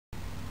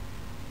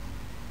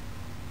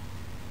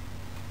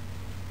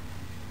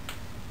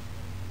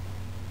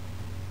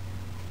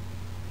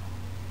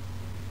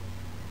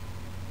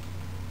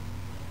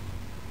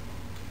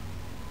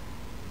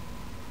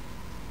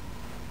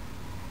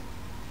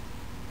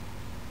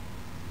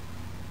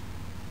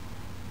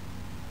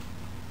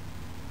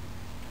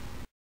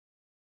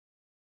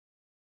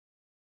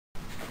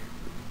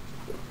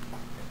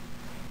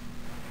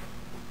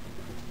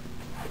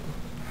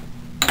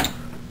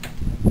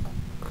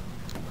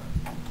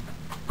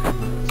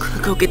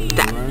Go get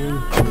that.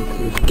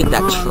 Get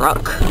that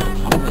truck.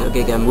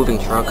 Okay, get a moving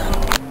truck.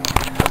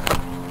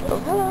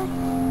 Oh, hello.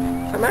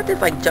 I'm at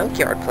this like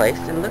junkyard place,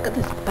 and look at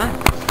this bus.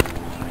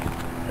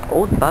 An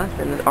old bus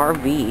and this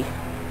RV.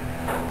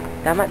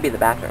 That might be the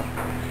bathroom.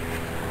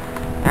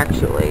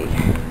 Actually.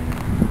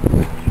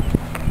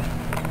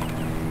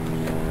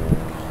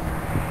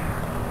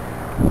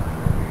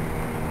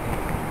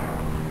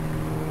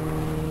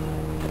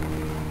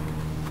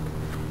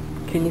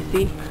 Can you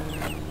see?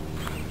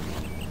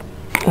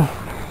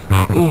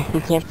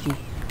 You can't see.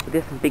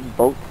 There's some big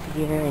boats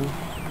here, and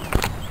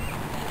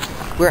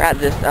we're at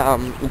this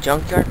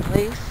junkyard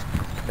place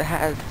that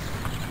has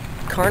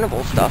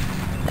carnival stuff.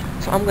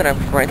 So I'm gonna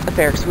rent a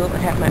Ferris wheel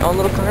and have my own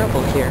little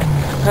carnival here.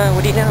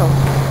 What do you know?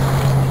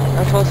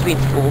 I'm supposed to be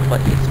in school,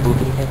 but it's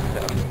moving and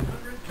stuff.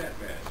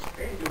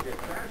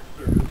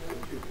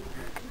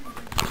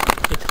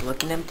 It's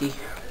looking empty.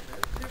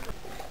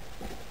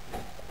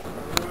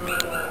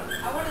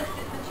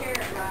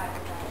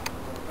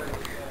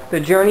 The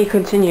journey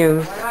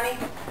continues.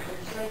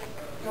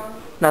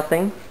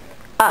 Nothing.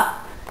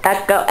 Ah!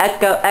 Echo,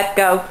 echo,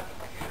 echo.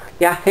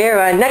 You hear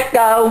an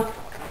echo.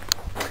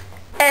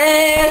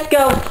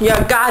 Echo! You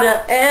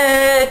gotta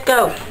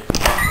echo!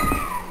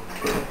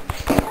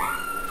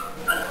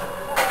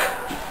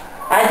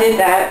 I did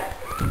that.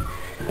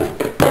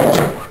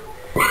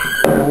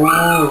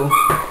 Ooh.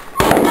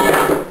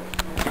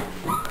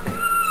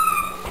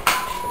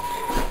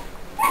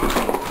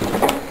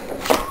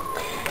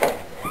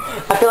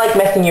 I feel like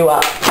messing you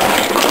up.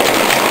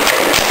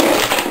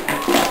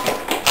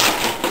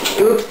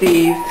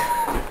 Oopsies.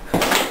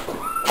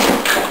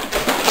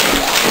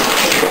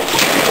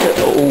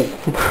 Oh.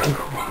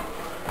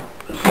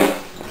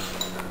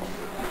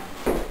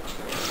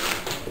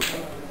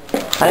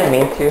 I didn't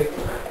mean to.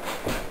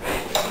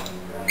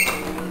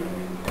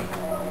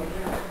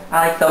 I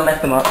like to mess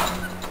them up.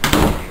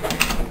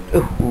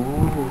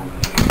 Ooh.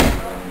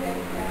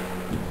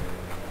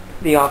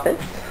 The office.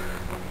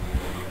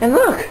 And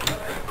look!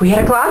 We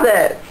had a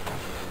closet!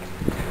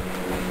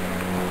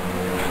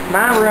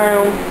 My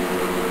room.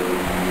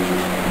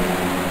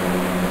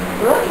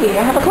 Look,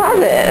 I have a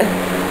closet.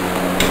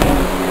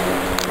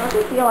 Don't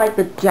you feel like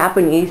the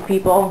Japanese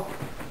people?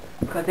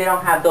 Because they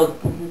don't have those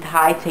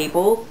high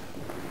tables.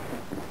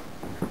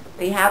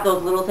 They have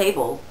those little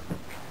tables.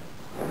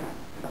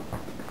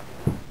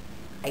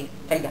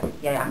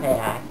 Yeah.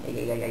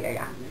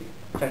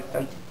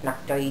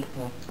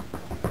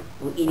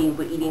 We're eating.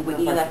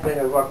 That's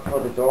better work for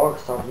the dog,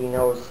 so he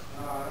knows.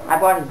 I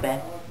brought his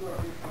bed.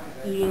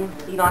 Eating,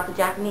 you know, the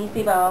Japanese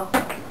people.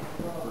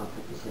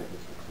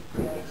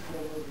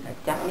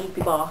 Japanese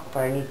people. But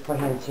I need for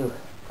him to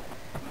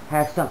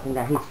have something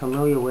that he's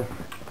familiar with.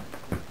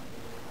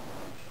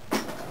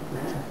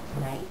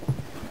 Nice.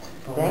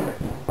 Thank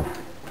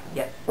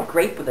Yeah,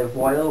 great for the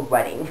royal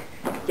wedding.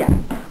 Yeah.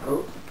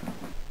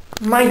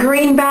 My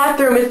green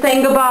bathroom is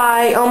saying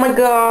goodbye. Oh my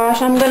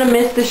gosh, I'm gonna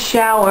miss the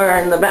shower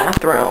in the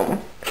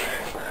bathroom.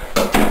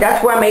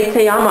 That's where I made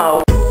te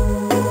amo.